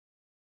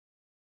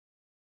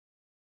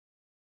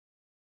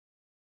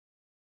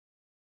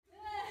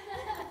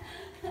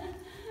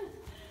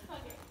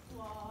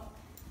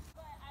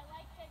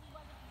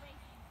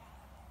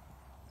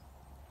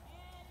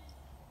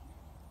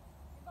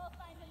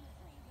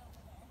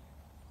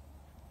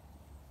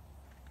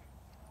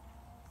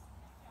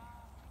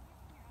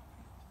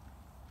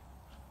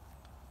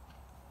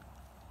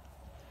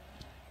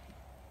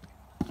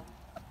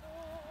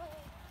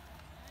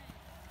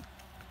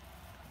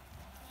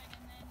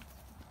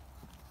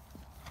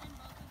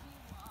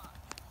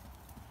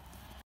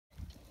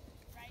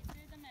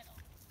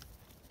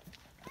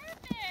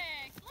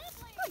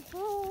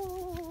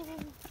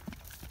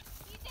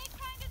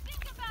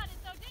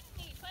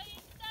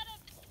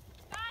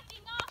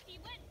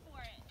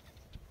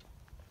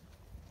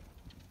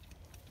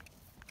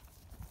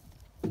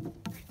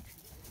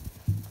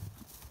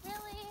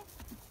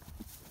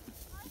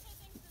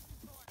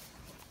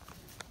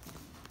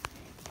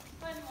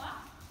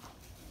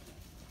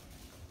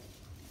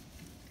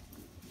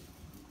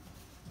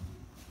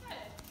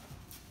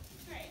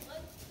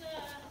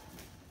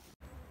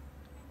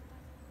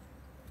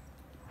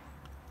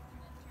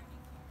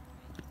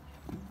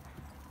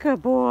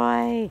Good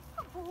boy.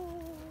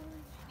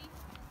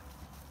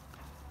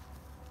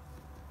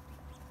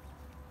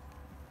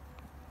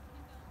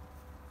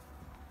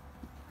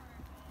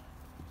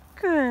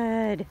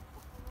 Good.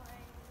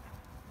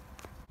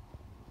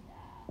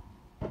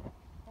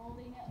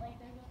 Holding it like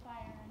there's a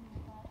fire in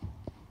your butt.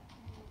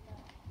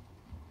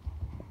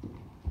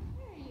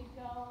 There you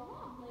go.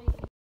 Lovely.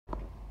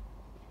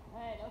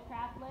 Alright, now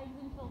crab legs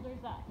and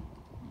shoulders up.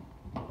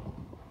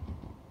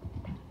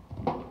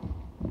 Good.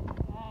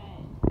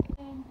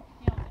 And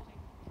heel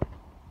touching.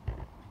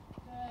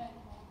 Good.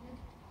 Hold your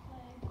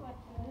legs. Good.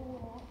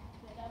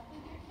 Sit up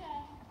with your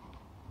chest.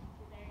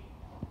 There you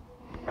go.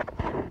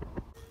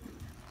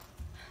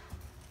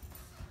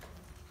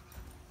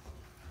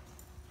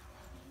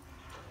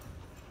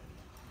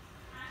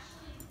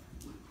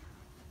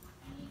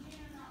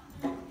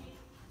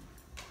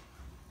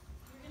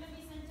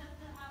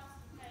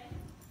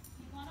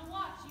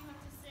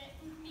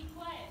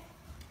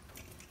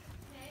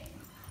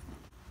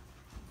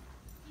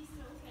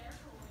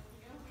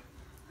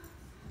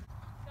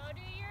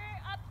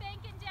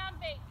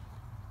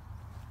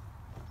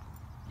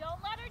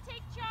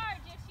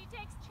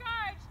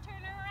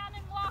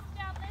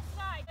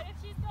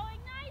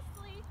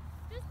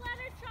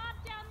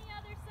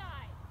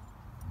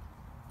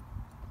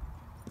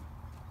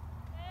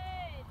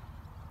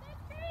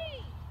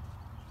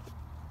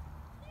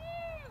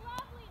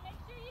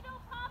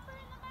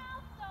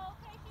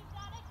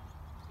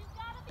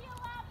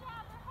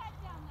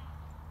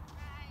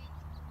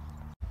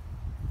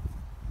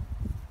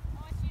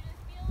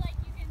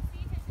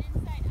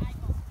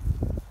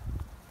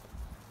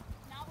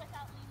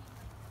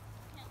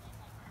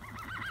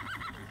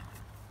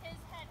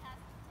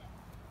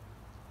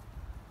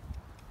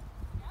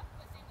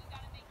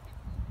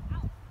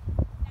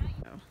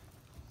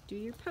 Do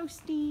your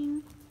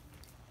posting.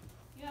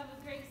 You have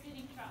a great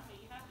sitting trot, but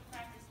you have to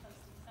practice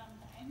posting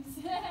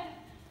sometimes.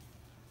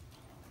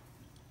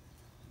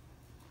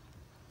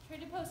 Try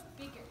to post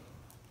bigger.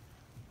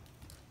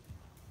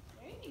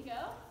 There you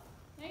go.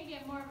 Now you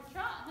get more of a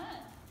trot, huh?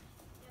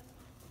 Yep.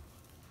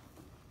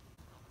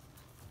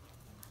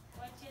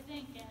 What you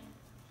thinking?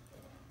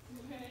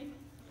 Good.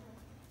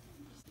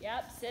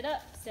 Yep, sit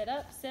up, sit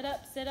up, sit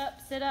up, sit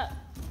up, sit up.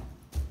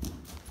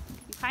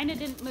 You kind of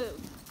didn't move.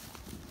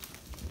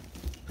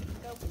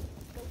 Go,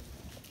 go.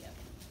 Yep.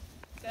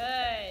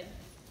 Good.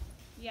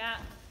 Yeah.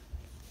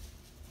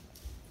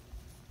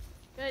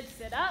 Good.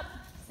 Sit up,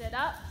 sit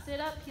up, sit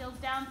up, heels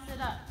down,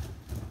 sit up.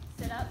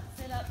 Sit up,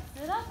 sit up,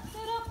 sit up,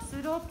 sit up,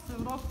 sit up,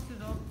 sit up,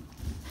 sit up.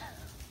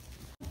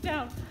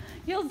 Down.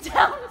 Heels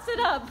down, sit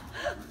up.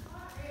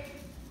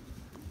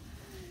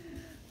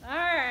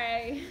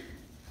 Alright.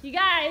 You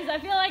guys, I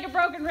feel like a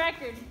broken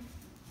record.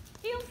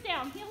 Heels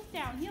down, heels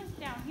down, heels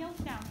down, heels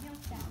down,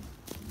 heels down.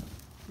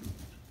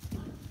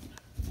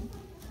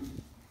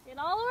 Get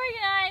all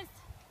organized.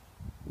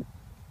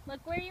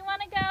 Look where you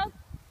want to go.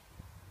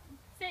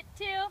 Sit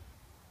two.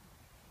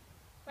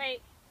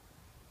 Wait.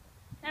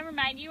 Never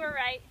mind, you were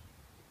right.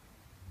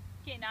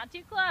 Okay, not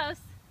too close.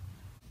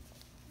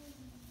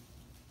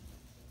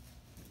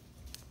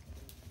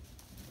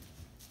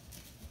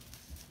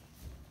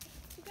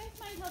 You guys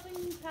mind helping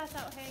me pass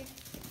out hay?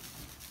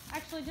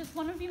 Actually, just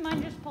one of you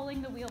mind just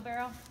pulling the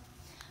wheelbarrow?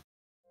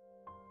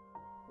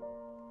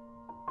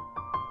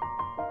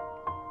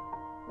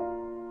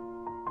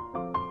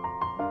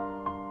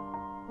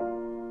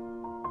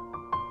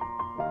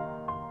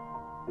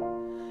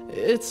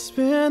 It's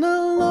been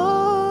a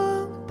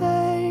long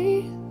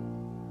day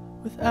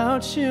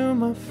without you,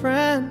 my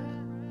friend,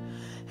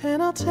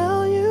 and I'll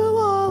tell you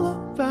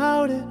all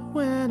about it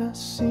when I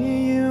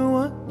see you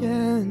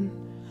again.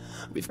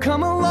 We've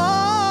come a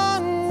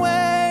long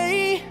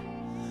way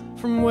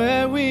from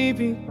where we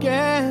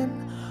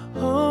began.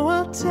 Oh,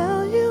 I'll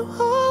tell you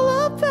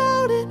all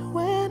about it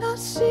when I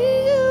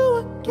see you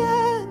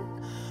again.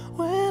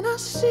 When I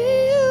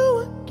see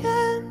you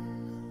again.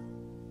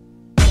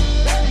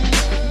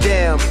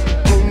 Damn,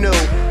 who knew?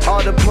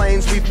 All the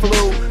planes we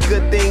flew,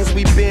 good things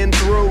we've been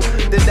through,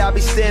 that I'll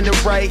be standing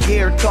right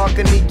here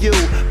talking to you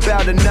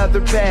about another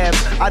path.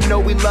 I know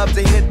we love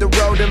to hit the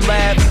road and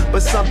laugh,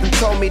 but something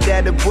told me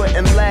that it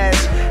wouldn't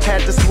last.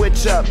 Had to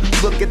switch up,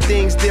 look at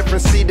things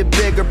different, see the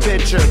bigger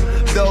picture.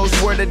 Those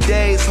were the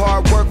days,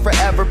 hard work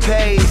forever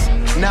pays.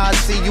 Now I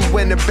see you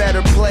in a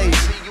better place.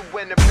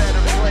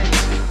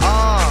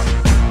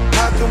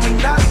 How can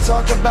we not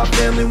talk about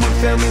family when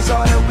family's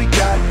all that we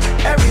got?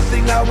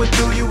 Everything I went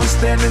through, you were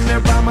standing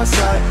there by my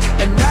side,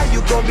 and now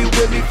you gon' be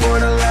with me for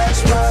the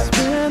last ride. It's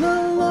been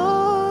a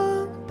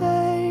long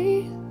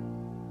day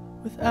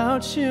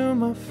without you,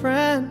 my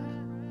friend,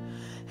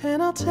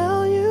 and I'll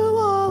tell you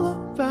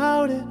all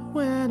about it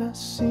when I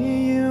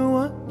see you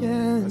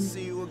again.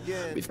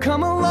 We've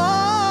come a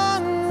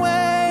long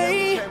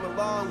way,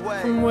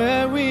 from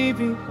where we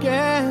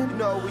began. You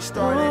know we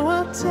started. Oh,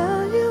 I'll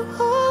tell you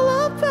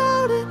all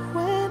about it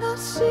when I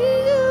see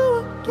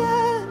you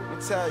again. I'll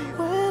tell you.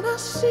 When I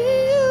see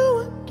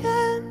you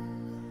again.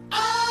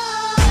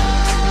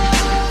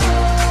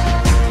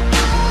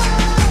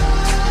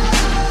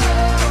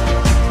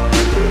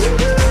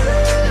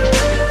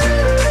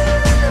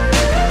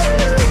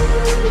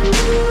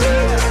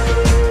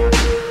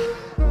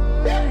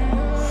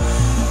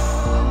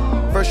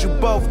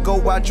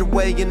 find your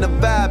way, and the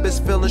vibe is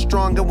feeling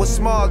strong. And what's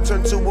small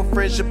turn to a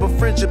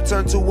friendship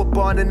turn to a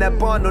bond, and that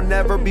bond will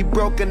never be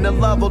broken. The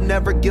love will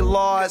never get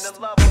lost.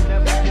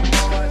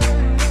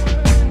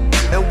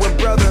 And when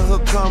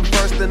brotherhood come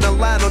first, then the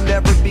line will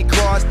never be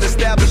crossed.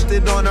 Established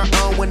it on our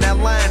own when that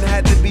line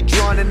had to be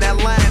drawn, and that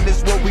line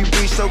is what we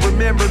reach. So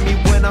remember me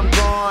when I'm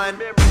gone.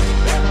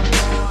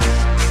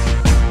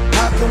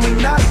 How can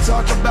we not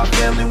talk about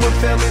family when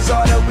family's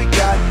all that we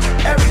got?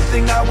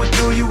 Everything I went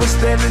through, you were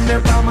standing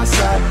there by my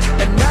side,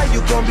 and now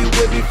you gon' be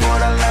with me for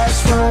the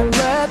last ride.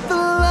 Let the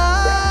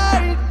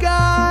light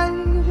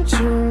guide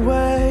your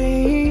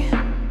way.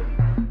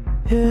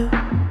 Yeah.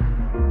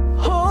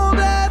 Hold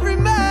every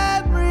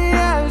memory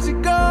as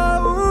you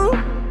go,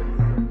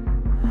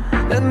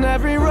 and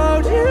every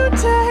road you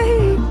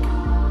take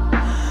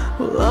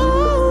will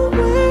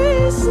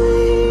always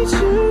lead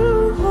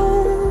you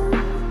home.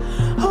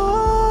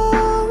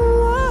 Oh,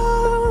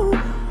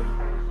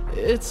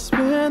 it's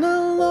been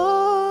a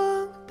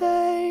long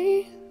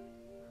day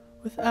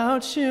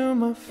without you,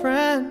 my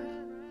friend,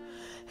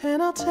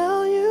 and I'll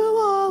tell you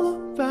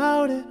all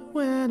about it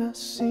when I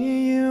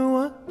see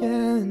you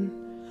again.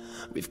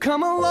 We've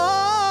come a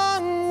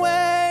long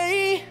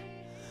way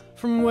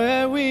from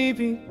where we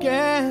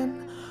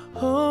began.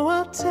 Oh,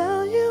 I'll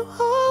tell you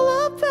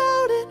all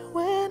about it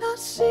when I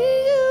see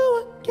you